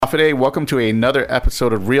Mafude. Welcome to another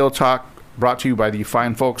episode of Real Talk, brought to you by the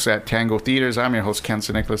fine folks at Tango Theaters. I'm your host, Ken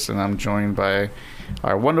Nicholas, and I'm joined by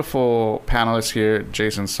our wonderful panelists here,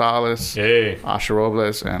 Jason Salas, Asha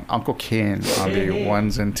Robles, and Uncle Ken on the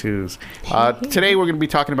ones and twos. Today we're going to be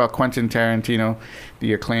talking about Quentin Tarantino,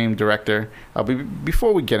 the acclaimed director.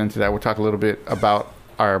 Before we get into that, we'll talk a little bit about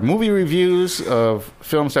our movie reviews of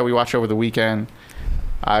films that we watched over the weekend.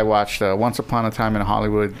 I watched Once Upon a Time in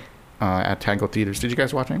Hollywood at Tango Theaters. Did you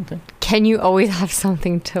guys watch anything? Can you always have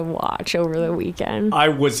something to watch over the weekend? I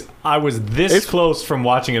was this close from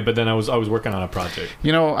watching it, but then I was working on a project.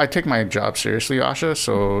 You know, I take my job seriously, Asha,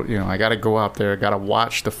 so, you know, I got to go out there, got to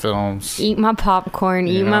watch the films. Eat my popcorn,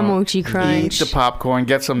 eat my mochi crunch. Eat the popcorn,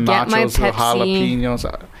 get some nachos with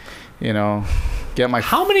jalapenos, you know.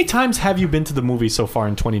 How many times have you been to the movies so far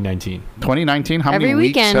in 2019? 2019? How Every many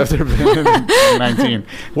weekend. weeks have there been in 2019?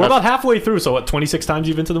 We're about halfway through, so what, 26 times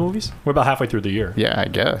you've been to the movies? We're about halfway through the year. Yeah, I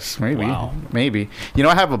guess. Maybe. Wow. Maybe. You know,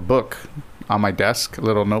 I have a book on my desk, a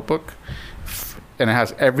little notebook, and it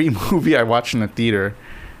has every movie I watched in the theater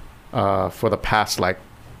for the past,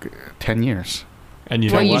 10 years. And you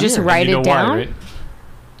just write it down? Why, right?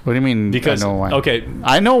 What do you mean? Because, I know why. Okay.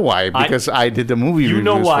 I know why, because I did the movie reviews. You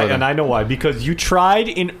know why, and I know why. Because you tried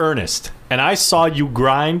in earnest, and I saw you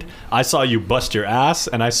grind, I saw you bust your ass,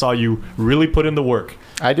 and I saw you really put in the work.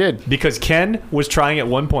 I did. Because Ken was trying at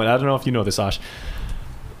one point, I don't know if you know this, Ash,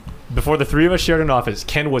 before the three of us shared an office,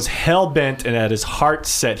 Ken was hell-bent and at his heart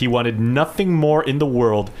set, he wanted nothing more in the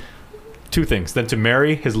world, two things, than to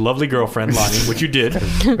marry his lovely girlfriend, Lonnie, which you did.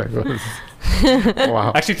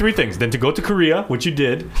 Wow. Actually, three things. Then to go to Korea, which you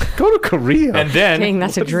did. Go to Korea? And then Dang,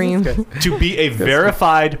 that's a dream. to be a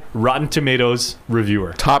verified Rotten Tomatoes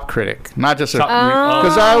reviewer. Top critic. Not just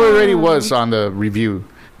because I already was on the review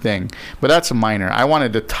thing. But that's a minor. I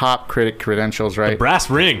wanted the top critic credentials, right? The brass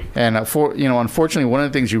ring. And, unfortunately, one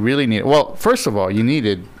of the things you really need... Well, first of all, you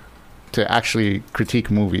needed to actually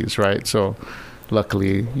critique movies, right? So...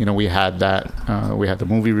 Luckily, we had that. We had the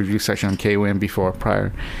movie review section on KOM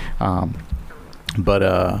prior. But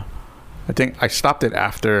I think I stopped it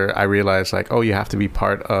after I realized, you have to be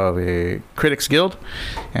part of a critics guild.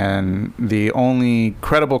 And the only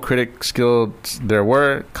credible critics guild there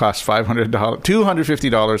were cost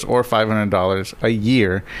 $250 or $500 a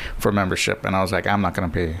year for membership. And I was like, I'm not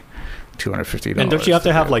going to pay $250. And don't you have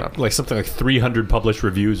to have like something like 300 published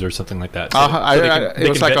reviews or something like that? It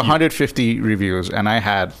was like 150 reviews, and I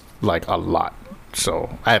had a lot.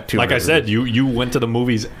 So I had 200. Like I said, you went to the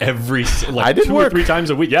movies every I did 2 work. or 3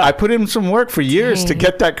 times a week. Yeah, I put in some work for years to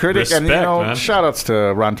get that critic. Respect, man. Shout outs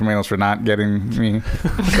to Rotten Tomatoes for not getting me.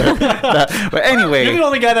 But anyway, you're the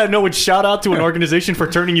only guy that I know would shout out to an organization for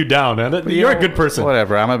turning you down. Man. You're a good person.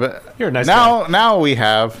 Whatever. You're a nice guy. Now we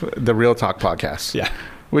have the Real Talk podcast. Yeah.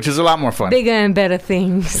 Which is a lot more fun. Bigger and better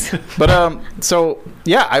things. But,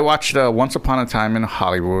 I watched Once Upon a Time in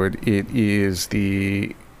Hollywood. It is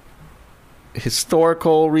the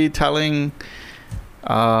historical retelling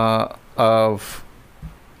of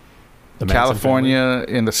California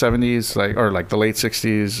in the 70s, or the late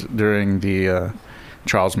 60s during the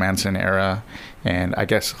Charles Manson era. And I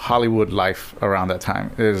guess Hollywood life around that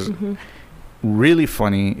time. It is really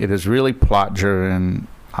funny. It is really plot-driven.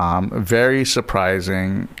 Very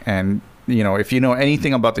surprising, and if you know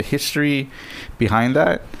anything about the history behind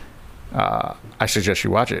that, I suggest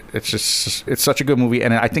you watch it. It's such a good movie,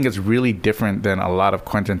 and I think it's really different than a lot of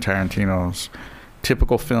Quentin Tarantino's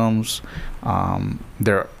typical films.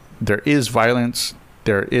 There is violence,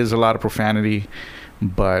 there is a lot of profanity,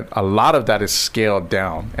 but a lot of that is scaled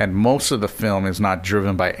down, and most of the film is not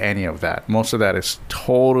driven by any of that. Most of that is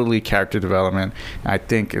totally character development. I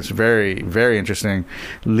think it's very, very interesting.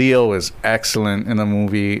 Leo is excellent in the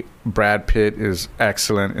movie. Brad Pitt is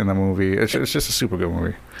excellent in the movie. It's just a super good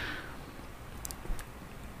movie.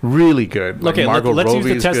 Really good. Okay, let's use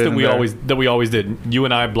the test that we always did. You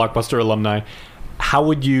and I, Blockbuster alumni. How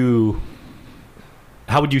would you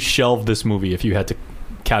shelve this movie if you had to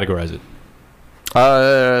categorize it?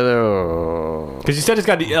 Because you said it's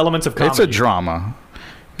got the elements of comedy. It's a drama.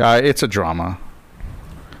 I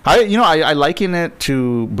liken it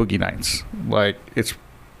to Boogie Nights.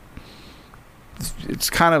 It's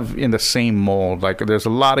kind of in the same mold. There's a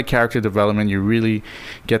lot of character development. You really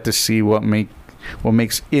get to see what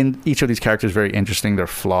makes in each of these characters very interesting, their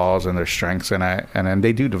flaws and their strengths, and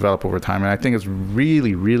they do develop over time. And I think it's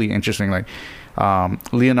really, really interesting.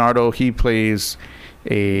 Leonardo, he plays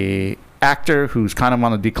a actor who's kind of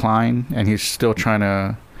on the decline, and he's still trying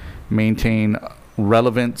to maintain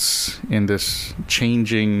relevance in this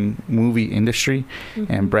changing movie industry.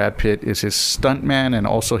 And Brad Pitt is his stuntman and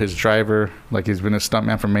also his driver. Like, he's been a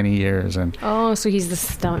stuntman for many years. And Oh, so he's the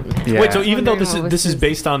stuntman. Yeah. Wait, so even though Wondering this how is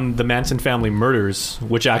based on the Manson family murders,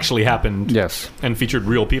 which actually happened, yes, and featured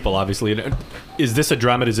real people, obviously, is this a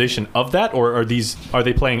dramatization of that, or are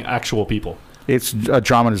they playing actual people? it's a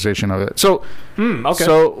dramatization of it. So, Okay.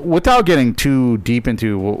 so without getting too deep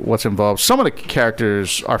into what's involved, some of the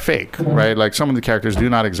characters are fake, right? Like, some of the characters do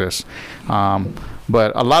not exist.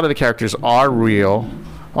 But a lot of the characters are real,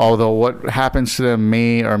 although what happens to them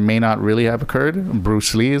may or may not really have occurred.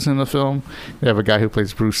 Bruce Lee is in the film. They have a guy who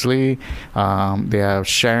plays Bruce Lee. They have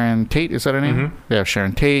Sharon Tate. Is that her name? They have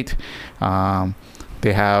Sharon Tate.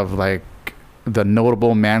 They have, like, the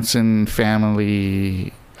notable Manson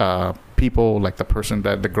family people, like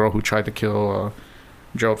the girl who tried to kill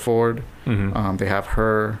Gerald Ford. They have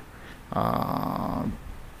her.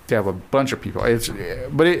 They have a bunch of people.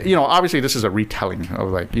 Obviously this is a retelling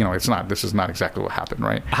of, like, this is not exactly what happened,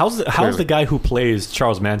 right? How's the guy who plays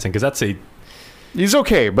Charles Manson? Because He's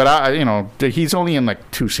okay, but he's only in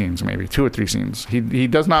like 2 scenes, maybe 2 or 3 scenes. He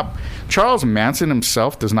does not. Charles Manson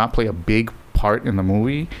himself does not play a big part in the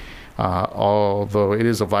movie, although it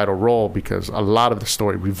is a vital role because a lot of the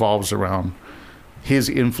story revolves around his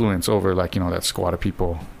influence over, like, that squad of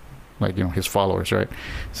people, like, his followers, right?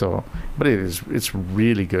 So, but it's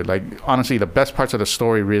really good. Like, honestly, the best parts of the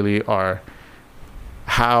story really are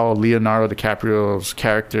how Leonardo DiCaprio's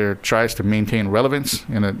character tries to maintain relevance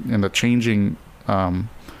in the changing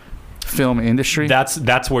film industry.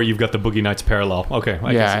 that's where you've got the Boogie Nights parallel. Okay,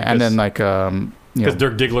 then, like, because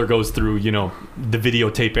Dirk Diggler goes through, the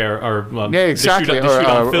videotape era, or exactly,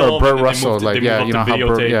 or Burt Russell,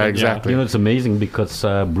 exactly. It's amazing because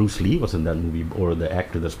Bruce Lee was in that movie, or the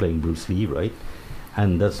actor that's playing BruceLee, right?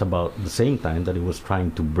 And that's about the same time that he was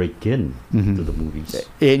trying to break in to the movies.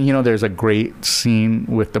 And there's a great scene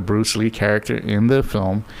with the Bruce Lee character in the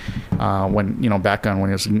film when back on when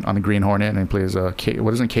he was on the Green Hornet and he plays Kato,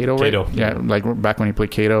 right? Kato. Yeah, like back when he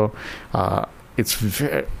played Kato.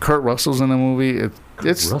 Kurt Russell's in the movie.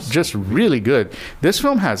 It's just really good. This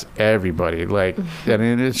film has everybody. Like,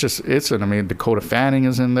 Dakota Fanning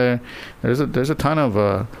is in there. There's a ton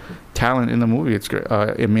of talent in the movie. It's great.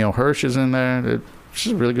 Emile Hirsch is in there. It's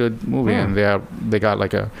just a really good movie, and they got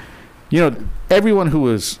like everyone who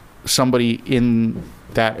is somebody in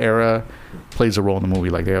that era plays a role in the movie.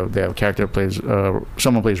 Like, they have a character that plays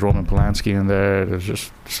someone plays Roman Polanski in there. There's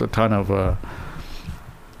just a ton of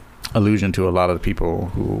allusion to a lot of the people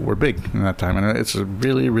who were big in that time, and it's a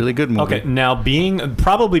really, really good movie. Okay, now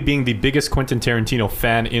probably being the biggest Quentin Tarantino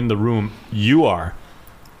fan in the room, you are.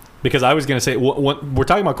 Because I was going to say, we're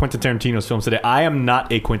talking about Quentin Tarantino's films today. I am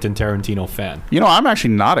not a Quentin Tarantino fan. I'm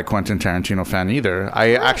actually not a Quentin Tarantino fan either.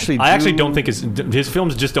 I actually don't think his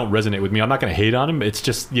films just don't resonate with me. I'm not going to hate on him. It's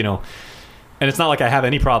just, and it's not like I have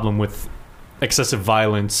any problem with excessive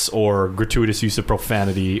violence or gratuitous use of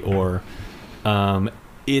profanity or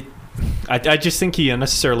I just think he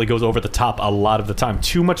unnecessarily goes over the top a lot of the time.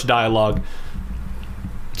 Too much dialogue,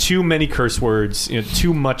 too many curse words,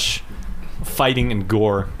 too much fighting and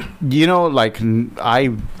gore.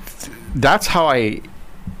 That's how I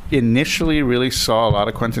initially really saw a lot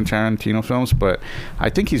of Quentin Tarantino films, but I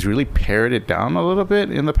think he's really pared it down a little bit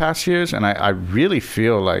in the past years, and I really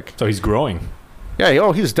feel like... So he's growing.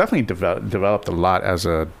 Yeah, he's definitely developed a lot as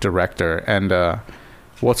a director, and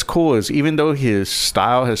what's cool is even though his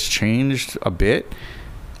style has changed a bit,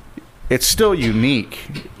 it's still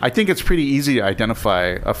unique. I think it's pretty easy to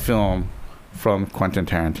identify a film from Quentin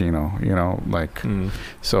Tarantino,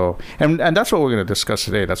 So, and that's what we're going to discuss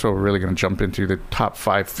today. That's what we're really going to jump into, the top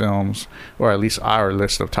 5 films, or at least our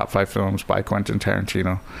list of top 5 films by Quentin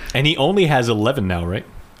Tarantino. And he only has 11 now, right?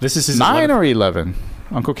 This is his 9 or 11.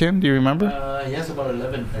 Uncle Kim, do you remember? He has about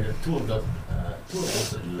 11. Two of those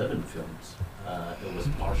 11 films. It was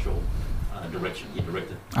partial direction he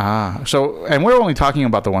directed. So, and we're only talking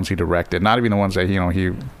about the ones he directed, not even the ones that he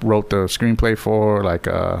wrote the screenplay for, like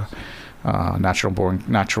Natural Born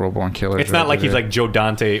Killers. It's not like he's like Joe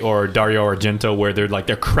Dante or Dario Argento, where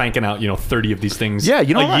they're cranking out 30 of these things a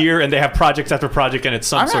year, and they have projects after project, and it's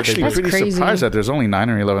some I'm sort actually of pretty surprised that there's only 9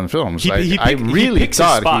 or 11 films. I really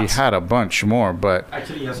thought he had a bunch more, but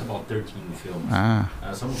actually he has about 13 films.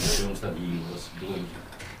 Some of the films that he was doing.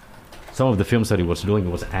 Some of the films that he was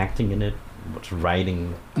doing was acting in it, was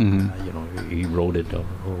writing. He wrote it or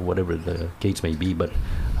whatever the case may be. But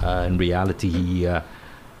in reality,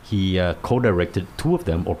 he co-directed 2 of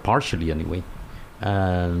them, or partially anyway,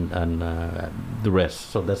 and the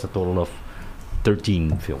rest. So that's a total of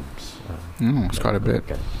 13 films. It's quite a bit.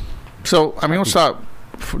 Okay. So, we'll start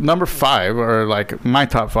number 5, or like my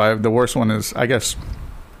top 5, the worst one is, I guess,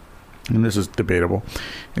 and this is debatable,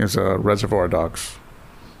 is Reservoir Dogs.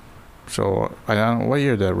 So I don't know what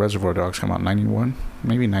year did Reservoir Dogs come out. 91,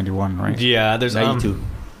 maybe 91, right? Yeah, there's 92.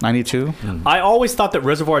 92. I always thought that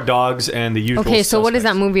Reservoir Dogs and The Usual Okay, so what is that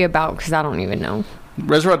Suspects- movie about? Because I don't even know.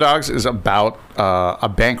 Reservoir Dogs is about a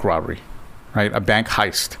bank robbery, right? A bank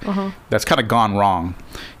heist that's kind of gone wrong,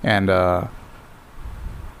 and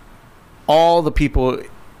all the people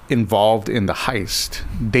involved in the heist,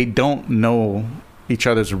 they don't know each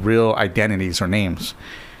other's real identities or names.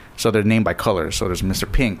 So they're named by colors. So there's Mr.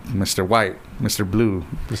 Pink, Mr. White, Mr. Blue,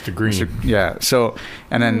 Mr. Green. yeah. So,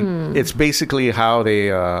 and then it's basically how they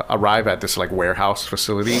arrive at this like warehouse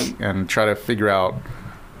facility and try to figure out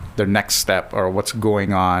their next step, or what's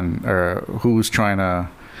going on, or who's trying to,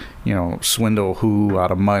 swindle who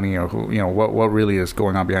out of money, or who, what really is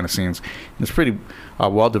going on behind the scenes. It's pretty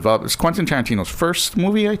well developed. It's Quentin Tarantino's first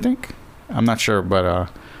movie, I think. I'm not sure,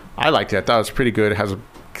 but I liked it. I thought it was pretty good. It has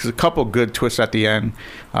a couple good twists at the end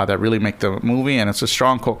that really make the movie, and it's a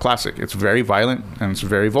strong cult classic. It's very violent and it's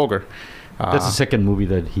very vulgar. That's the second movie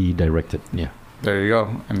that he directed. Yeah. There you go.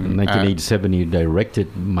 And, In 1987, he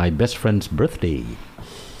directed My Best Friend's Birthday.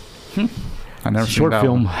 I never seen Short that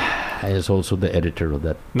film. one. Is also the editor of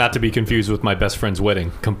that. Not to be confused with My Best Friend's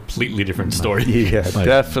Wedding. Completely different story. Yeah, My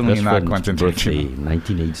definitely Best not Friend's Quentin Birthday, Tarantino.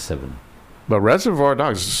 1987. But Reservoir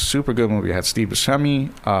Dogs is a super good movie. It had Steve Buscemi,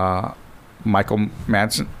 Michael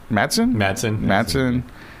Madsen. Madsen.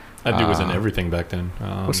 That dude was in everything back then.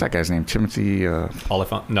 What's that guy's name? Timothy.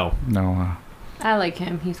 Oliphant? No. I like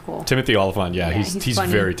him. He's cool. Timothy Oliphant. Yeah, he's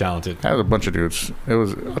funny. very talented. That was a bunch of dudes. It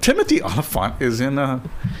was Timothy Oliphant is in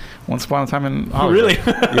Once Upon a Time in Hollywood.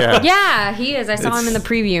 Really? Yeah. Yeah, he is. I saw him in the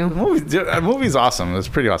preview. The movie's awesome. It's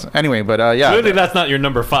pretty awesome. Anyway, but yeah. Clearly, that's not your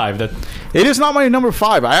number 5. That It is not my number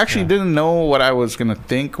 5. I actually didn't know what I was gonna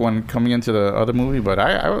think when coming into the other movie, but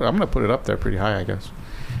I'm gonna put it up there pretty high, I guess.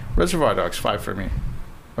 Reservoir Dogs 5 for me,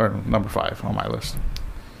 or number 5 on my list.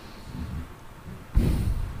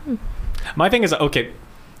 my thing is okay.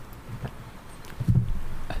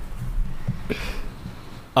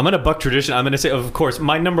 I'm gonna buck tradition. I'm gonna say, of course,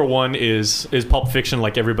 my number 1 is Pulp Fiction,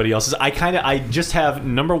 like everybody else's. I just have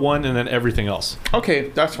number 1 and then everything else. Okay,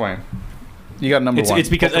 that's fine. You got number 1. It's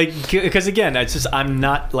because again, it's just I'm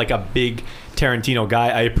not like a big Tarantino guy.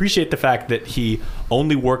 I appreciate the fact that he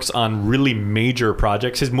only works on really major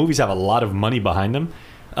projects. His movies have a lot of money behind them.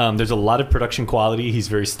 There's a lot of production quality. He's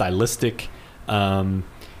very stylistic.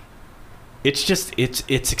 It's just it's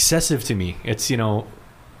excessive to me. It's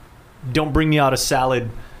don't bring me out a salad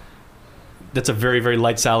that's a very, very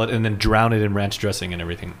light salad and then drown it in ranch dressing and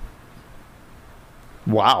everything.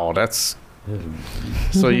 Wow, that's...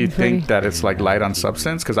 So you think that it's like light on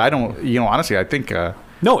substance? Because I don't, honestly, I think...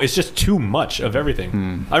 No, it's just too much of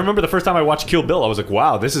everything. I remember the first time I watched Kill Bill, I was like,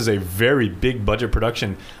 wow, this is a very big budget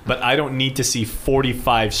production, but I don't need to see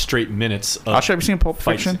 45 straight minutes of Asha, have you seen Pulp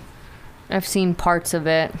Fiction? I've seen parts of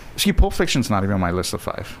it. See, Pulp Fiction's not even on my list of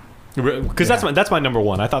 5. Because that's my number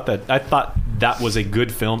 1. I thought that was a good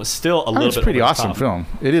film. Still a little It's bit a pretty over the awesome top. film.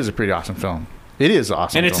 It is a pretty awesome film. It is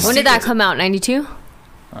awesome. And it's film. When did that come out? 92?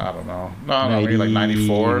 I don't know. No, maybe like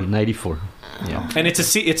 94. 94. Yeah. And it's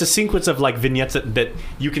a sequence of like vignettes that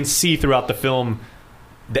you can see throughout the film.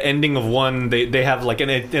 The ending of one, they have like, and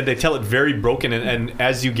they tell it very broken, and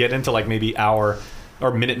as you get into like maybe hour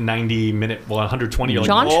or minute 90, minute 120, you're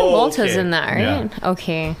John like, Travolta's okay. in that, right? Yeah.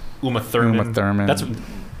 Okay. Uma Thurman.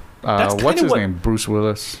 That's what's his name? Bruce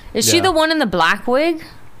Willis. Is she the one in the black wig?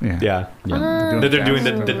 Yeah. They're doing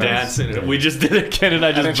the dance. We just did it. Ken and I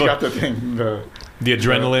And then just she got the thing. the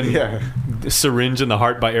adrenaline. The Syringe in the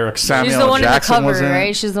Heart by Eric Samuel She's the one Jackson in the was cover, in it.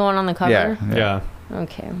 right? She's the one on the cover? Yeah.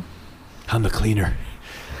 Okay. I'm the cleaner.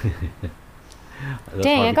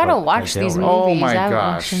 Dang, I gotta watch these movies. Oh my I haven't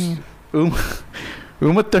gosh. watched any.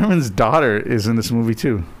 Uma Thurman's daughter is in this movie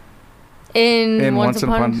too. In Once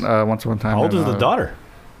Upon a Time. How old is the daughter?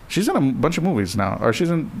 She's in a bunch of movies now. Or she's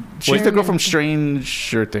the girl from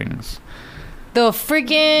Stranger Things. The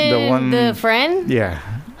freaking the friend? Yeah.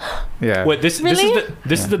 Yeah. Wait, this Really?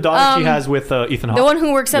 is the daughter she has with Ethan Hawke. The one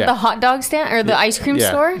who works at Yeah. the hot dog stand or the ice cream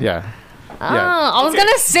store? Yeah. Oh, I was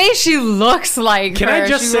gonna say she looks like Can her. I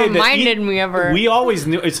just she say reminded me of her. We always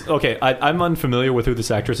knew it's okay. I'm unfamiliar with who this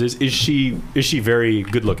actress is. Is she very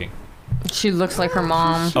good looking? She looks like her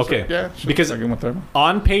mom. Okay. Yeah. Because like Uma Thurman.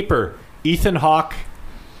 on paper, Ethan Hawke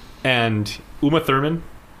and Uma Thurman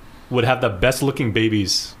would have the best looking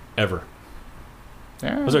babies ever.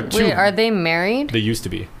 Yeah. Those are two. Wait, are they married? They used to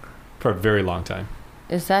be for a very long time.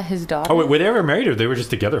 Is that his daughter? Oh, wait, were they ever married or they were just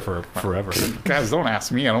together for forever? Guys, don't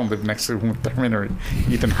ask me. I don't live next to Uma Thurman or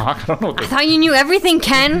Ethan Hawke. I don't know. I thought you knew everything,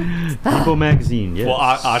 Ken. People magazine, yes. Well,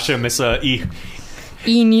 Asha, Miss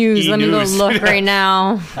E-News. Let me go E-News. look right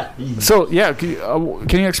now. So, yeah,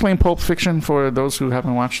 can you explain Pulp Fiction for those who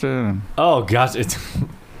haven't watched it? Oh, gosh. It's...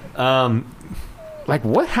 Like,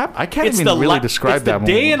 what happened? I can't it's even really describe it's that the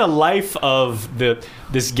day movie. in a life of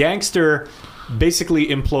this gangster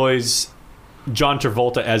basically employs John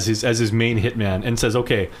Travolta as his main hitman and says,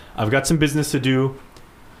 okay, I've got some business to do.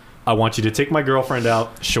 I want you to take my girlfriend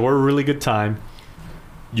out, show her a really good time.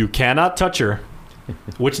 You cannot touch her.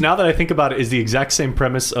 Which, now that I think about it, is the exact same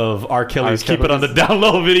premise of R. Kelly's Keep It on the Down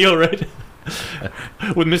Low video, right?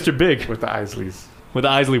 With Mr. Big. With the Isleys. With the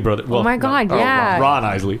Isley brother. Well, oh my God, yeah. Ron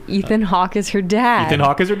Isley. Ethan Hawke is her dad. Ethan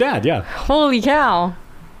Hawke is her dad, yeah. Holy cow.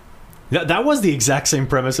 That was the exact same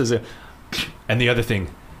premise as it. And the other thing,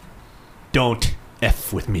 don't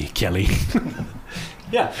F with me, Kelly.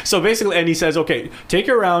 Yeah. So basically, and he says, okay, take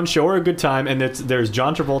her around, show her a good time, and there's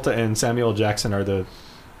John Travolta and Samuel L. Jackson are the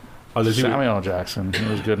Samuel L. Jackson. He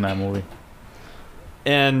was good in that movie.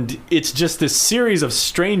 And it's just this series of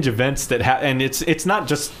strange events that and it's not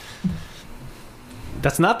just.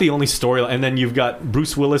 That's not the only story. And then you've got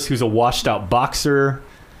Bruce Willis, who's a washed out boxer.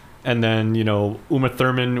 And then, Uma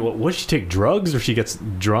Thurman, what, does she take drugs or she gets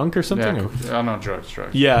drunk or something? Yeah, oh, no, drugs.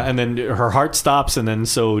 Yeah, and then her heart stops. And then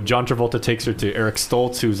so John Travolta takes her to Eric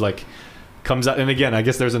Stoltz, who's like, comes out. And again, I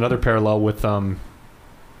guess there's another parallel with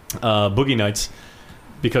Boogie Nights,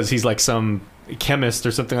 because he's like some chemist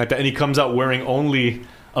or something like that. And he comes out wearing only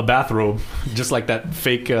a bathrobe, just like that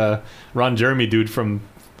fake Ron Jeremy dude from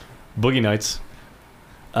Boogie Nights.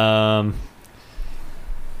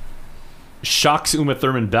 Shocks Uma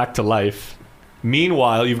Thurman back to life.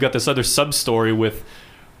 Meanwhile, you've got this other sub-story with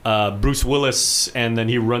Bruce Willis, and then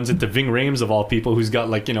he runs into Ving Rhames, of all people, who's got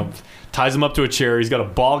ties him up to a chair. He's got a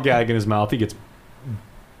ball gag in his mouth. He gets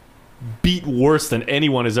beat worse than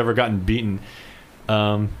anyone has ever gotten beaten.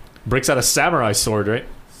 Breaks out a samurai sword, right?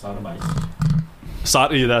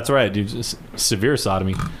 Sodomized. Yeah, that's right, dude. Just severe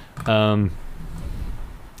sodomy. And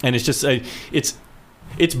it's just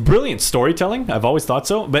it's brilliant storytelling. I've always thought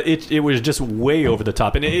so, but it was just way over the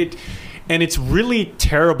top, and it's really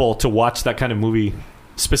terrible to watch that kind of movie,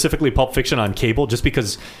 specifically Pulp Fiction, on cable, just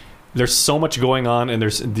because there's so much going on, and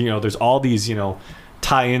there's all these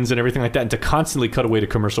tie-ins and everything like that, and to constantly cut away to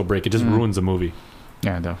commercial break, it just ruins the movie.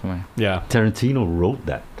 Yeah, definitely. Yeah, Tarantino wrote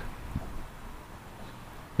that.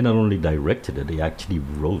 He not only directed it, he actually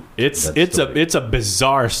wrote. It's a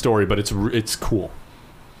bizarre story, but it's cool.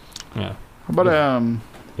 Yeah. But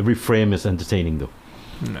every frame is entertaining, though.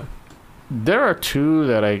 No. There are two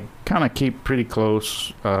that I kind of keep pretty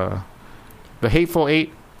close: The Hateful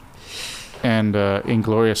Eight and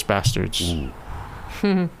Inglourious Bastards.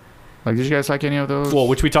 Like, did you guys like any of those? Well,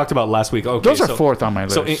 which we talked about last week. Okay, those are fourth on my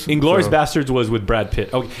list. So Inglourious Bastards was with Brad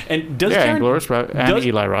Pitt. Okay, and Inglourious Bastards and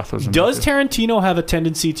Eli Roth was in Does Tarantino have a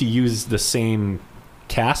tendency to use the same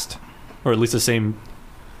cast, or at least the same?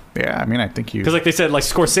 Yeah, I mean, I think you... Because like they said, like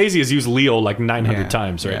Scorsese has used Leo like 900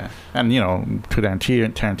 times, right? Yeah. And,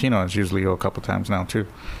 Tarantino has used Leo a couple times now, too.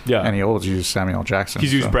 Yeah. And he always used Samuel L. Jackson.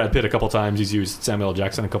 He's used Brad Pitt a couple times. He's used Samuel L.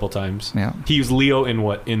 Jackson a couple times. Yeah. He used Leo in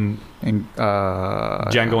what? In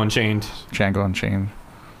Django Unchained. Django Unchained.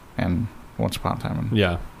 And Once Upon a Time.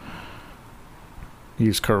 Yeah. He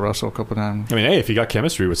used Kurt Russell a couple times. I mean, hey, if you got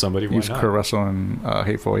chemistry with somebody, why he used not? Kurt Russell in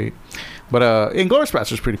Hateful Eight. But Inglourious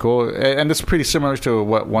Basterds is pretty cool. And it's pretty similar to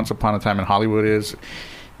what Once Upon a Time in Hollywood is,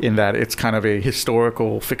 in that it's kind of a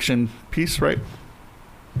historical fiction piece, right?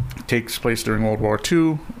 It takes place during World War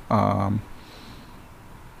II.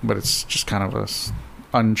 But it's just kind of a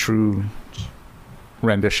untrue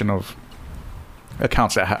rendition of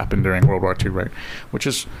accounts that happened during World War II, right? Which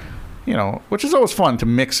is always fun to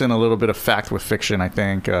mix in a little bit of fact with fiction, I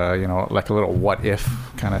think, like a little what if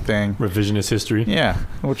kind of thing. Revisionist history. Yeah,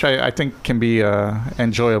 which I think can be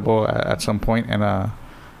enjoyable at some point. And,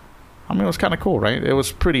 it was kind of cool, right? It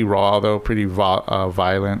was pretty raw, though, pretty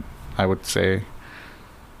violent, I would say.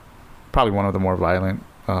 Probably one of the more violent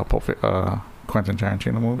Quentin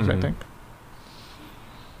Tarantino movies, I think.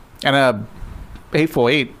 And Hateful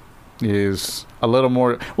Eight is a little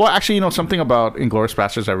more... Well, actually, something about Inglourious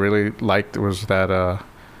Basterds I really liked was that...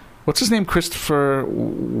 what's his name? Christopher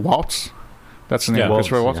Waltz? That's his name,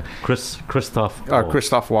 Christopher Waltz? Yeah.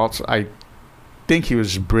 Christoph Waltz. I think he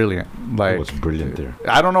was brilliant. Like, he was brilliant there.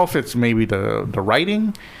 I don't know if it's maybe the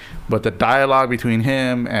writing, but the dialogue between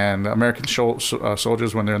him and American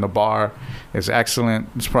soldiers when they're in the bar is excellent.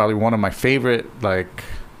 It's probably one of my favorite,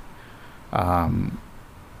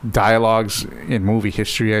 dialogues in movie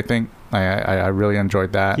history, I think. I really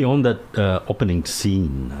enjoyed that. He owned that opening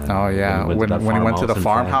scene. Oh yeah, when he went to the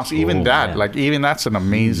farmhouse, even that, like even that's an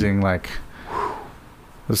amazing like.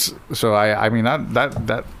 So I mean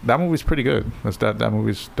that movie's pretty good. That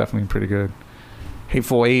movie's definitely pretty good.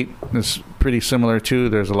 Hateful Eight is pretty similar too.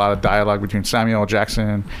 There's a lot of dialogue between Samuel L.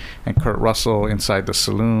 Jackson and Kurt Russell inside the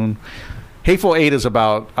saloon. Hateful Eight is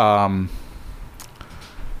about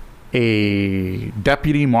a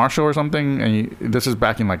deputy marshal or something, and this is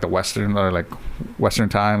back in like the Western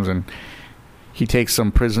times, and he takes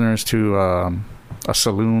some prisoners to a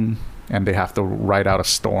saloon, and they have to ride out a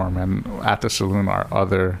storm, and at the saloon are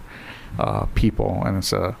other people, and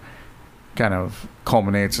it's a kind of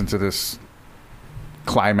culminates into this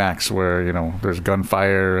climax where there's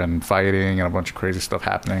gunfire and fighting and a bunch of crazy stuff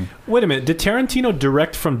happening. Wait a minute, did Tarantino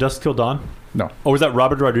direct From Dusk Till Dawn? No. Or was that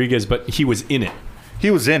Robert Rodriguez, but he was in it? He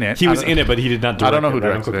was in it. He was in it, but he did not direct it. I don't know who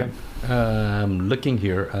directed it. I'm looking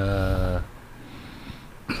here.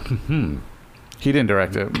 He didn't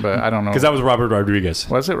direct it, but I don't know. Because that was Robert Rodriguez.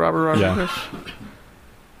 Was it Robert Rodriguez? Yeah.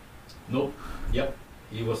 Nope. Yep.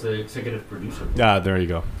 He was the executive producer. Ah, there you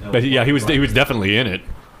go. But yeah, he was definitely in it.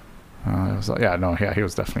 He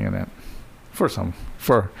was definitely in it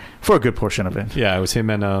for a good portion of it. Yeah, it was him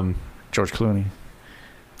and George Clooney.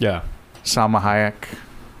 Yeah. Salma Hayek.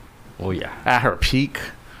 Oh yeah. At her peak.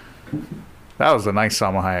 That was a nice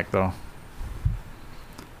Salma Hayek though.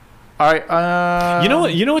 All right.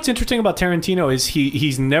 You know what's interesting about Tarantino is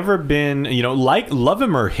he's never been, like love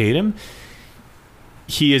him or hate him,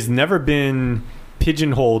 he has never been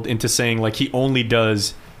pigeonholed into saying like he only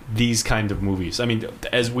does these kind of movies. I mean,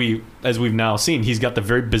 as we've now seen, he's got the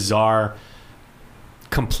very bizarre,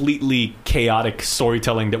 completely chaotic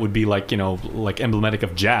storytelling that would be like emblematic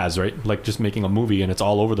of jazz, right? Like just making a movie and it's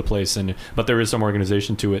all over the place, but there is some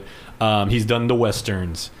organization to it. He's done the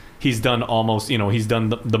westerns. He's done he's done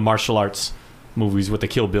the martial arts movies with the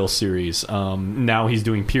Kill Bill series. Now he's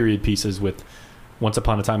doing period pieces with Once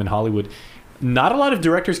Upon a Time in Hollywood. Not a lot of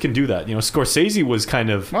directors can do that. Scorsese was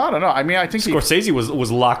kind of... I don't know. I mean, I think Scorsese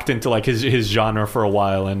was locked into like his genre for a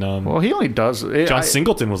while, and he only does... John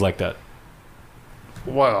Singleton was like that.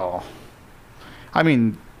 Well, I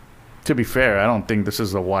mean, to be fair, I don't think this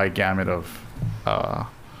is a wide gamut of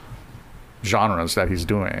genres that he's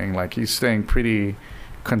doing. Like, he's staying pretty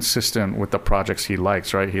consistent with the projects he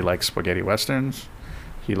likes, right? He likes spaghetti westerns.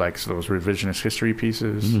 He likes those revisionist history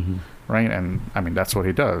pieces, right? And, I mean, that's what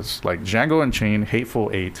he does. Like, Django Unchained,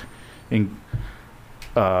 Hateful Eight, Inglourious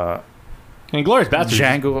Basterds.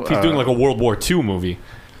 Django... He's doing like a World War II movie.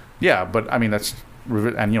 Yeah, but, I mean, that's...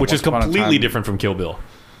 And, which is completely different from Kill Bill.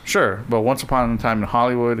 Sure, but Once Upon a Time in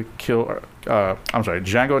Hollywood,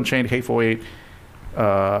 Django Unchained, Hateful Eight,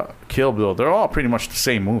 Kill Bill, they're all pretty much the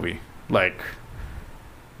same movie. Like,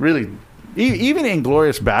 really, even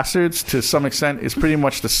Inglourious Basterds, to some extent, is pretty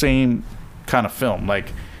much the same kind of film.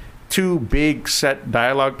 Like, two big set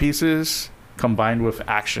dialogue pieces combined with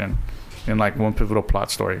action in, like, one pivotal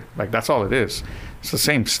plot story. Like, that's all it is. It's the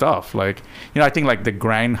same stuff. Like, I think like the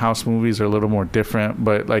Grindhouse movies are a little more different,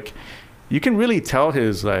 but like you can really tell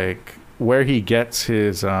his like where he gets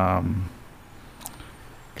his what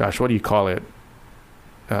do you call it?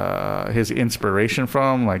 His inspiration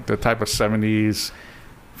from, like the type of 70s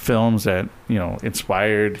films that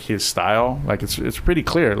inspired his style. Like it's pretty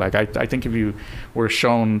clear. Like I think if you were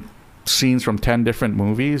shown scenes from 10 different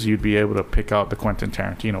movies, you'd be able to pick out the Quentin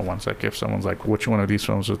Tarantino ones. Like if someone's like, which one of these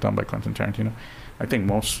films was done by Quentin Tarantino? I think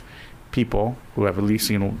most people who have at least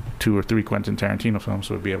seen 2 or 3 Quentin Tarantino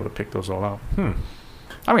films would be able to pick those all out.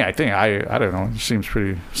 I mean, I think I don't know. It seems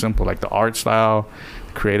pretty simple. Like the art style,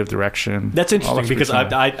 creative direction. That's interesting because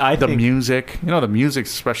I the think music. The music,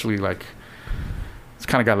 especially like it's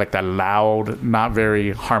kind of got like that loud, not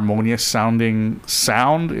very harmonious sounding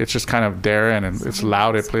sound. It's just kind of there and it's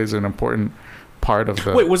loud. It plays an important part of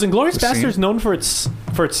the. Wait, was Inglourious Basterds known for its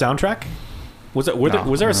soundtrack? Was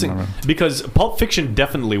there a scene? Because Pulp Fiction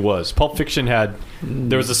definitely was. Pulp Fiction had...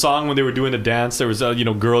 There was a song when they were doing the dance. There was a,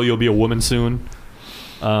 Girl, You'll Be a Woman Soon.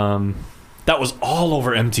 That was all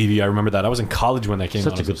over MTV. I remember that. I was in college when that came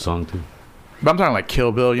out. Such a good song, too. But I'm talking like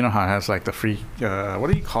Kill Bill. You know how it has like the free... what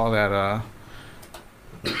do you call that?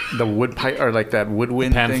 The wood pipe... Or like that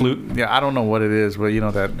woodwind pan thing? Flute? Yeah, I don't know what it is, but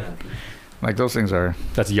that... Like those things are...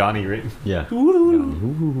 That's Yanni, right? Yeah.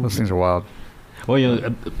 Those things are wild. Well,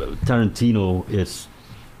 Tarantino is...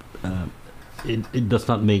 it does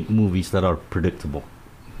not make movies that are predictable.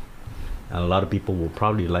 And a lot of people will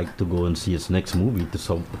probably like to go and see his next movie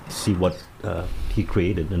to see what he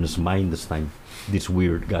created in his mind this time. This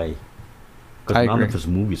weird guy. Because none of his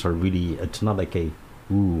movies are really... It's not like a,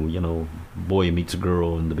 boy meets a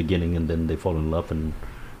girl in the beginning and then they fall in love and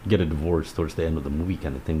get a divorce towards the end of the movie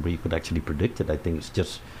kind of thing, where you could actually predict it. I think it's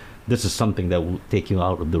just this is something that will take you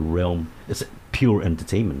out of the realm. It's pure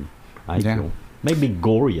entertainment. I feel maybe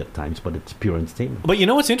gory at times, but it's pure entertainment. But you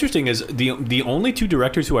know what's interesting is the only two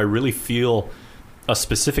directors who I really feel a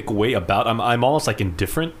specific way about, I'm almost like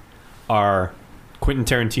indifferent, are Quentin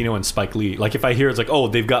Tarantino and Spike Lee. Like if I hear it's like, oh,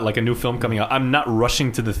 they've got like a new film coming out, I'm not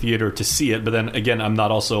rushing to the theater to see it, but then again, I'm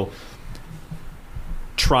not also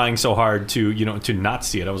trying so hard to not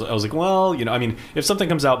see it. I was like, well, I mean, if something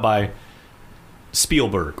comes out by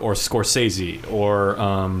Spielberg or Scorsese or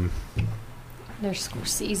there's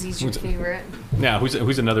Scorsese's your favorite. Yeah,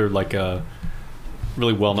 who's another like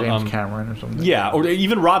really well known James Cameron or something. Yeah, or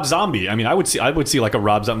even Rob Zombie. I mean, I would see like a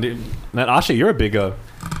Rob Zombie. Man, Asha, you're a big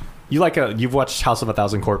you've watched House of a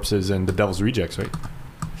Thousand Corpses and The Devil's Rejects, right?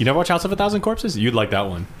 You never watched House of a Thousand Corpses? You'd like that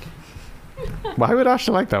one. Why would Asha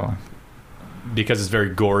like that one? Because it's very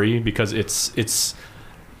gory. Because it's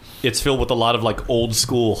filled with a lot of like old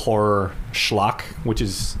school horror schlock, which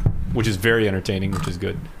is very entertaining, which is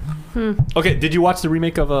good. Okay, did you watch the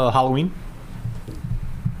remake of Halloween?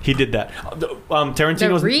 He did that.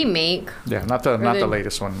 Tarantino's the remake. Yeah, not the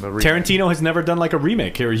latest one. The remake. Tarantino has never done like a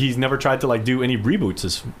remake here. He's never tried to like do any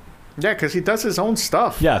reboots. Yeah, because he does his own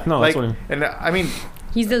stuff. Yeah, no, like, that's what and I mean,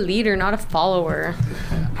 he's the leader, not a follower.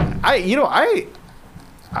 I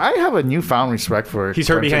have a newfound respect for. He's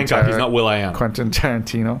Herbie Hancock. He's not Will.i.am. Quentin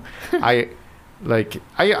Tarantino. I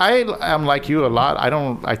am like you a lot.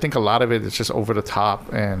 I think a lot of it is just over the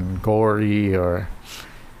top and gory or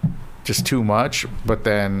just too much. But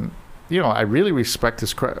then, I really respect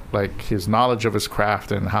his knowledge of his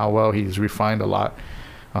craft and how well he's refined a lot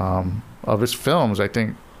of his films. I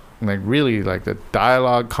think really the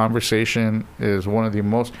dialogue conversation is one of the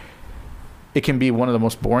most. It can be one of the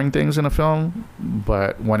most boring things in a film,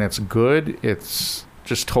 but when it's good, it's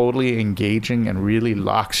just totally engaging and really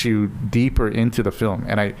locks you deeper into the film.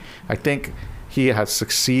 And I think he has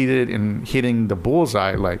succeeded in hitting the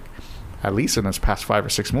bullseye, like at least in his past 5 or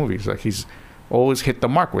 6 movies. Like he's always hit the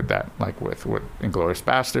mark with that, like with Inglourious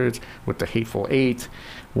Bastards, with The Hateful Eight,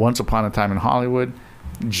 Once Upon a Time in Hollywood,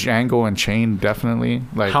 Django Unchained, definitely.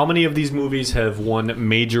 Like, how many of these movies have won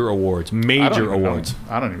major awards? Major awards.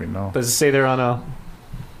 I don't even know. Does it say there on a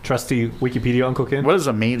trusty Wikipedia, Uncle Ken? What is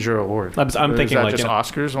a major award? I'm thinking is that like just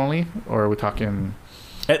Oscars only, or are we talking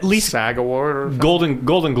at least SAG award or Golden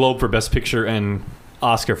Globe for Best Picture and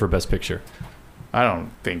Oscar for Best Picture? I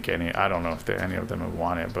don't know if any of them have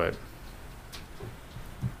won it, but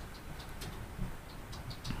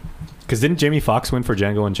because didn't Jamie Foxx win for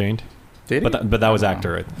Django Unchained? Did he? But that was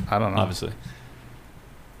actor, right? I don't know, obviously.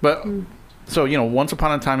 But so Once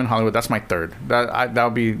Upon a Time in Hollywood, that's my third. That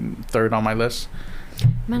would be third on my list.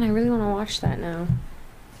 Man, I really want to watch that now.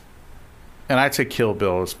 And I'd say Kill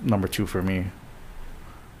Bill is number 2 for me.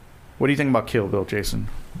 What do you think about Kill Bill, Jason?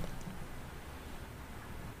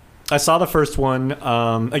 I saw the first one.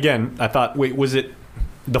 Again, I thought, wait, was it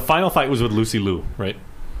the final fight was with Lucy Liu, right?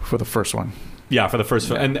 For the first one. Yeah, for the first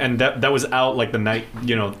one. And that was out like the night,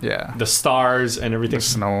 the stars and everything. The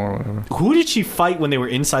snow or whatever. Who did she fight when they were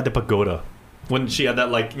inside the pagoda? When she had that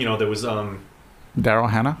there was Daryl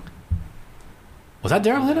Hannah? Was that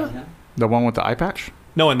Daryl Hannah? The one with the eye patch?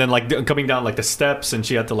 No, and then coming down like the steps, and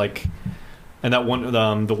she had to and that one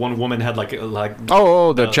the one woman had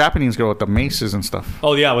the Japanese girl with the maces and stuff.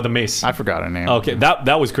 Oh yeah, with the mace. I forgot her name. Okay,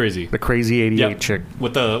 that was crazy. The crazy 88 chick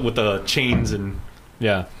with the chains and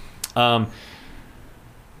yeah.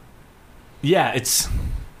 Yeah, it's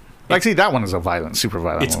see, that one is a super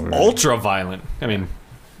violent. It's movie. ultra violent. I mean,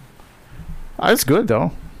 it's good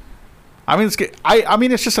though. I mean, it's good. I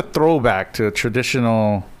mean, it's just a throwback to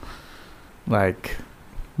traditional,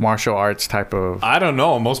 martial arts type of. I don't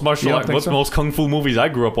know. Most most kung fu movies I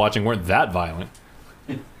grew up watching weren't that violent.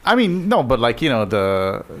 I mean, no, but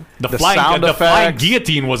the flying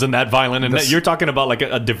guillotine wasn't that violent, and you're talking about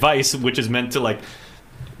a device which is meant to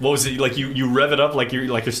what was it you rev it up like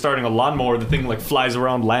you're starting a lawnmower, the thing flies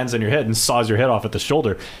around, lands on your head and saws your head off at the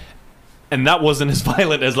shoulder. And that wasn't as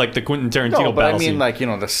violent as the Quentin Tarantino battle scene. I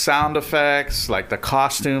mean the sound effects, the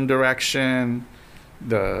costume direction,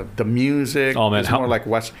 the music. Oh man, it's more like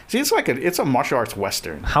West. See, it's a martial arts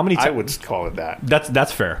western. How many? I would call it that.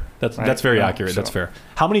 That's fair. That's very accurate. So. That's fair.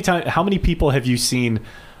 How many people have you seen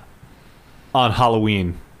on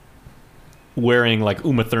Halloween wearing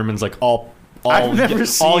Uma Thurman's all yellow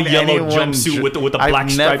jumpsuit with the black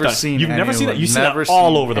stripe? You've never seen that. You've seen that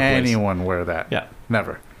all over the place. Anyone wear that? Yeah,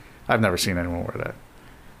 never. I've never seen anyone wear that.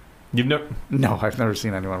 You've never? No, I've never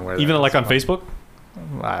seen anyone wear that. Even on Facebook?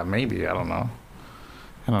 Maybe, I don't know.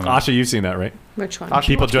 I don't know. Asha, you've seen that, right? Which one? Asha,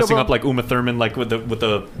 People watch Kill dressing Bill? up like Uma Thurman, like with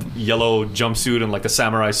the yellow jumpsuit and like the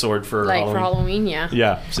samurai sword for Like Halloween. for Halloween, yeah.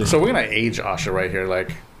 Yeah. So we're gonna age Asha right here.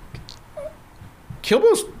 Like, Kill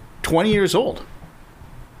Bill's 20 years old,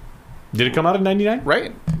 Did it come out in '99?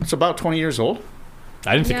 right? It's about 20 years old.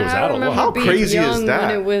 I didn't think it was that old. How crazy is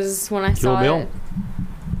that? When I saw Bill? it.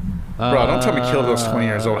 Bro, don't tell me Kill Bill's 20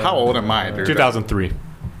 years old. How old am I, dude? 2003.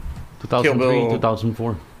 2003, Bill.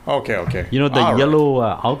 2004. Okay. You know, the All right. yellow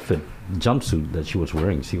outfit, jumpsuit that she was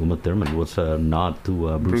wearing, see, Uma Thurman, was a nod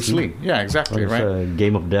to Bruce Lee. Yeah, exactly, It was right? a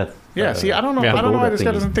Game of Death. Yeah, see, I don't know. yeah. I don't know why Pagoda this guy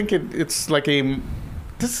thingy. doesn't think it's like a.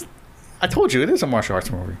 This, I told you, it is a martial arts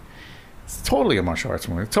movie. It's totally a martial arts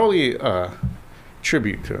movie. It's totally a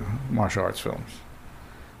tribute to martial arts films.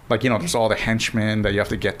 Like, you know, there's all the henchmen that you have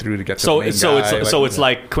to get through to get to the main guy. It's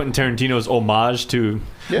like Quentin Tarantino's homage to.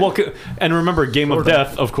 Yeah. Well, and remember, Game of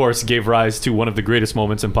Death, of course, gave rise to one of the greatest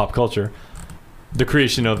moments in pop culture: the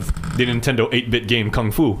creation of the Nintendo 8-bit game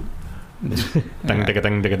Kung Fu. Ding, ding,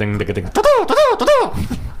 ding, ding, ding, ding, ding.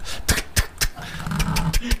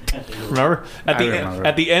 Remember? At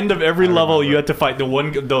the end of every level, you had to fight the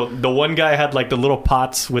one guy had like the little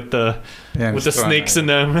pots with the snakes in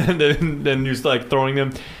them, and then you're like throwing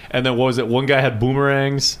them. And then what was it? One guy had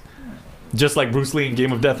boomerangs, just like Bruce Lee in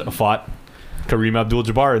Game of Death fought Kareem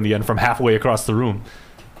Abdul-Jabbar in the end from halfway across the room,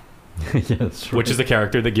 Yeah, that's right. which is the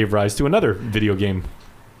character that gave rise to another video game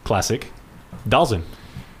classic, Dalsin.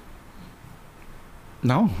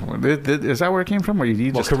 No, is that where it came from, or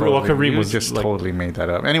you just Kareem was just like, totally made that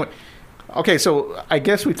up? Anyway, okay, so I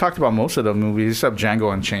guess we talked about most of the movies except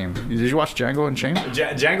Django Unchained. Did you watch Django Unchained?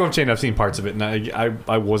 Django Unchained. I've seen parts of it, and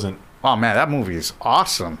I wasn't. Oh man, that movie is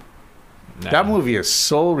awesome. Nah. That movie is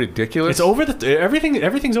so ridiculous. It's over the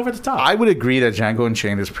everything's over the top. I would agree that Django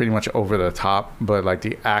Unchained is pretty much over the top, but like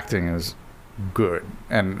the acting is good,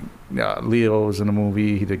 and Leo's in the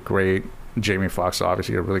movie. He did great. Jamie Foxx,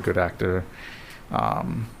 obviously a really good actor.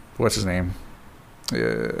 What's his name?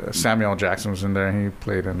 Samuel L. Jackson was in there. He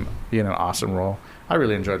had an awesome role. I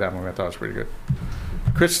really enjoyed that movie. I thought it was pretty good.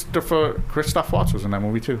 Christoph Waltz was in that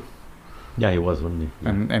movie too. Yeah, he was, wasn't he? Yeah.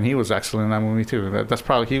 And he was excellent in that movie too.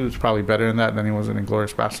 He was probably better in that than he was in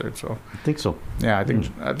Inglourious Basterds. So I think so. yeah, I think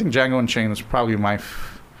Django Unchained is probably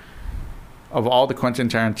of all the Quentin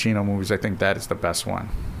Tarantino movies, I think that is the best one.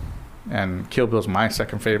 And Kill Bill's my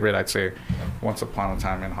second favorite. I'd say Once Upon a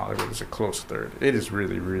Time in Hollywood is a close third. It is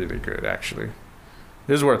really, really good, actually.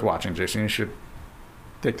 It is worth watching, Jason. You should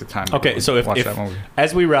take the time to watch that movie.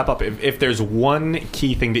 As we wrap up, if there's one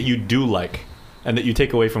key thing that you do like and that you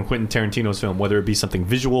take away from Quentin Tarantino's film, whether it be something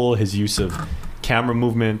visual, his use of camera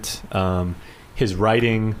movement, his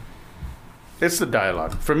writing. It's the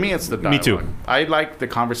dialogue. For me, it's the dialogue. Me too. I like the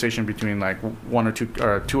conversation between like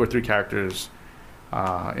two or three characters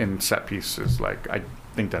in set pieces. Like, I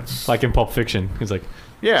think that's Like in Pulp Fiction. He's like,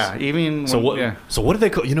 yeah. Even so what? Yeah. So what do they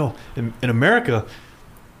call? You know, in America,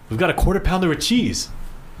 we've got a quarter pounder with cheese.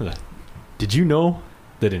 Did you know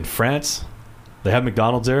that in France they have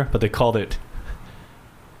McDonald's there, but they called it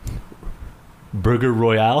Burger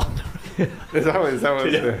Royale? Is that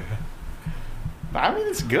what Yeah. I mean,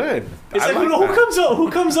 it's good. It's I like, that.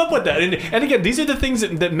 who comes up with that? And again, these are the things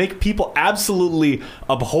that make people absolutely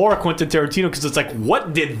abhor Quentin Tarantino, because it's like,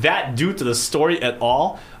 what did that do to the story at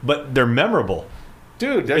all? But they're memorable.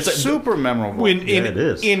 Dude, that's It's like- super memorable. it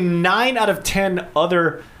is. In 9 out of 10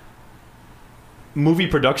 other movie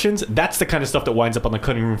productions, that's the kind of stuff that winds up on the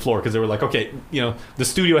cutting room floor, because they were like, okay, you know, the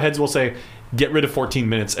studio heads will say, get rid of 14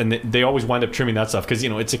 minutes, and they always wind up trimming that stuff because, you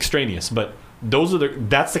know, it's extraneous. But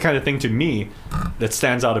that's the kind of thing, to me, that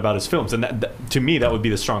stands out about his films, and that to me, that would be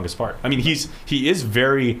the strongest part. I mean, he is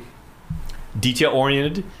very detail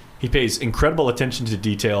oriented. He pays incredible attention to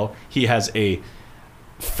detail. He has a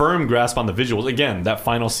firm grasp on the visuals. Again, that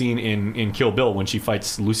final scene in Kill Bill when she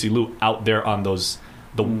fights Lucy Liu out there on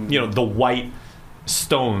the white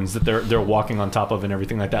stones that they're walking on top of and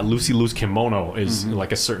everything like that. Lucy Liu's kimono is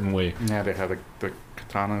like a certain way. Yeah, they have the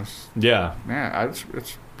katanas. Yeah. Yeah,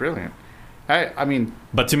 it's brilliant. I mean,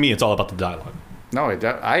 But to me, it's all about the dialogue. no,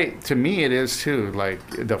 to me it is too.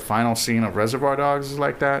 Like the final scene of Reservoir Dogs is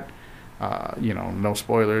like that. No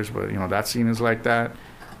spoilers, but that scene is like that.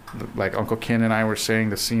 Like Uncle Ken and I were saying,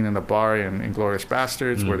 the scene in the bar in Inglourious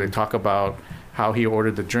Basterds where they talk about how he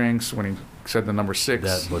ordered the drinks when he said the number 6.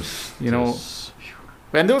 That was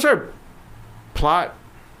And those are plot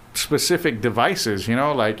specific devices,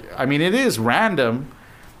 like, I mean, it is random,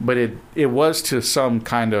 but it was to some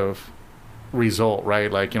kind of result,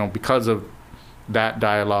 right? Like, because of that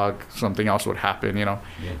dialogue, something else would happen, Yeah.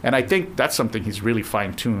 And I think that's something he's really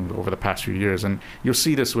fine-tuned over the past few years. And you'll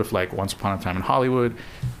see this with, like, Once Upon a Time in Hollywood.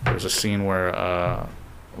 There's a scene where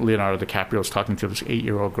Leonardo DiCaprio is talking to this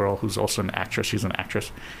 8-year-old girl who's also an actress. She's an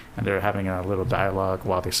actress, and they're having a little dialogue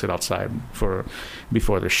while they sit outside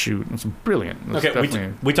before the shoot. It's brilliant.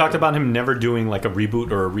 Okay, we talked about him never doing like a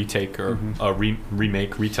reboot or a retake or a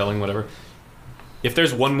remake, retelling, whatever. If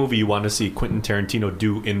there's one movie you want to see Quentin Tarantino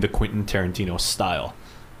do in the Quentin Tarantino style,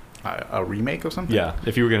 a remake or something? Yeah,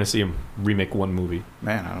 if you were going to see him remake one movie.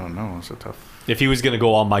 Man, I don't know. It's a tough... If he was going to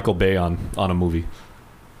go all Michael Bay on a movie.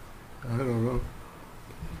 I don't know.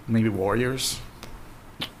 Maybe Warriors?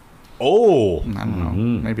 Oh! I don't know.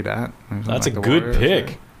 Maybe that. Maybe that's like a good Warriors,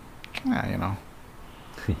 pick. Yeah, you know.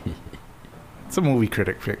 It's a movie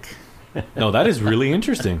critic pick. No, that is really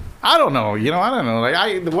interesting. I don't know. You know, I don't know.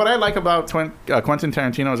 Like what I like about Quentin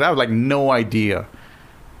Tarantino is I have like no idea,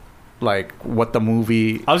 like what the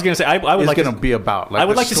movie. I was gonna say I would is like going to be about. Like, I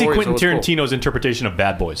would like to see Quentin Tarantino's cool. interpretation of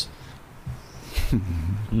Bad Boys. I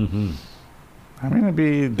mean, it'd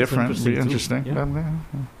be different. It'd be interesting. Yeah.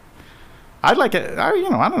 I'd like it. I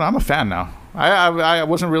don't know. I'm a fan now. I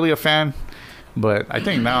wasn't really a fan, but I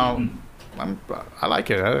think now I like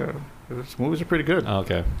it. These movies are pretty good.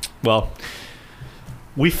 Okay. Well,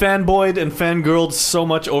 we fanboyed and fangirled so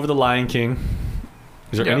much over The Lion King.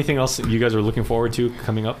 Is there anything else that you guys are looking forward to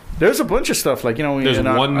coming up? There's a bunch of stuff. Like, you know, there's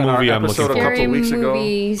one movie I'm looking for. A couple of weeks ago.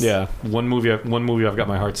 Yeah, one movie I've got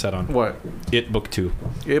my heart set on. What? It Book 2.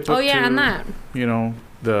 It Book 2. And that. You know,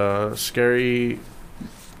 the scary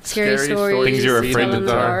stories. Things you're afraid to to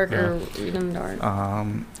dark or read in the dark.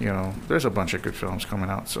 You know, there's a bunch of good films coming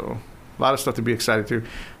out, so a lot of stuff to be excited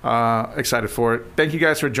for it. Thank you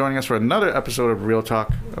guys for joining us for another episode of Real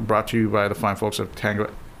Talk, brought to you by the fine folks of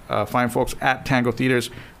Tango. Fine folks at Tango Theaters,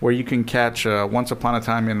 where you can catch Once Upon a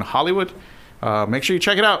Time in Hollywood. Make sure you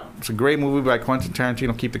check it out. It's a great movie by Quentin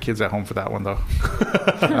Tarantino. Keep the kids at home for that one, though.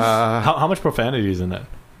 How much profanity is in that?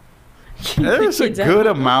 There's a good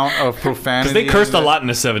amount of profanity. Because they cursed a lot in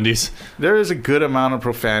the 70s. There is a good amount of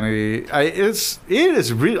profanity. It is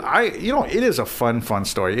a fun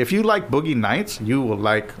story. If you like Boogie Nights, you will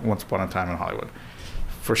like Once Upon a Time in Hollywood,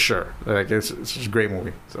 for sure. Like it's just a great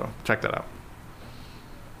movie. So check that out.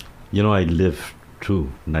 You know, I lived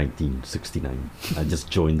through 1969. I just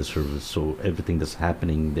joined the service, so everything that's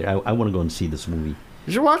happening there, I want to go and see this movie.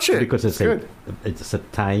 You should watch it because it's good. It's a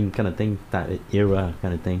time kind of thing, era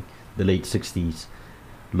kind of thing. The late 60s,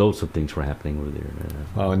 loads of things were happening over there.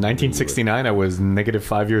 Well, in 1969, I was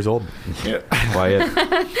 -5 years old. Yeah. Quiet.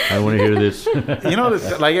 I want to hear this. You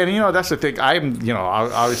know, that's the thing.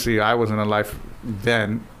 Obviously I wasn't alive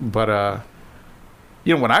then, but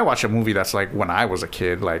you know, when I watch a movie that's like when I was a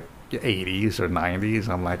kid, like 80s or 90s,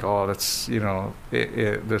 I'm like, oh, that's, you know,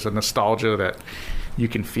 there's a nostalgia that you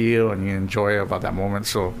can feel and you enjoy about that moment.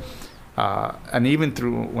 So. And even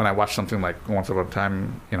through when I watch something like Once Upon a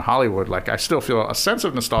Time in Hollywood, like I still feel a sense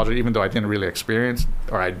of nostalgia, even though I didn't experience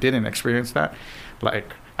that.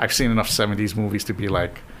 Like I've seen enough 70s movies to be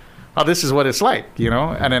like, oh, this is what it's like, you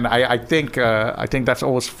know. And then I think that's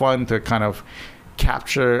always fun to kind of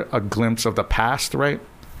capture a glimpse of the past, right?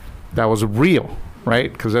 That was real,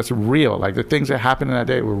 right? Because that's real. Like the things that happened in that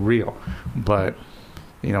day were real, but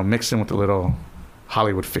you know, mixed in with a little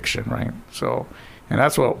Hollywood fiction, right? So, and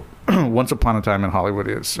that's what Once Upon a Time in Hollywood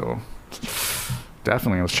is. So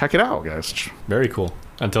definitely, let's check it out, guys. Very cool.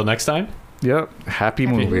 Until next time. Yep. Happy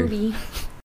movie.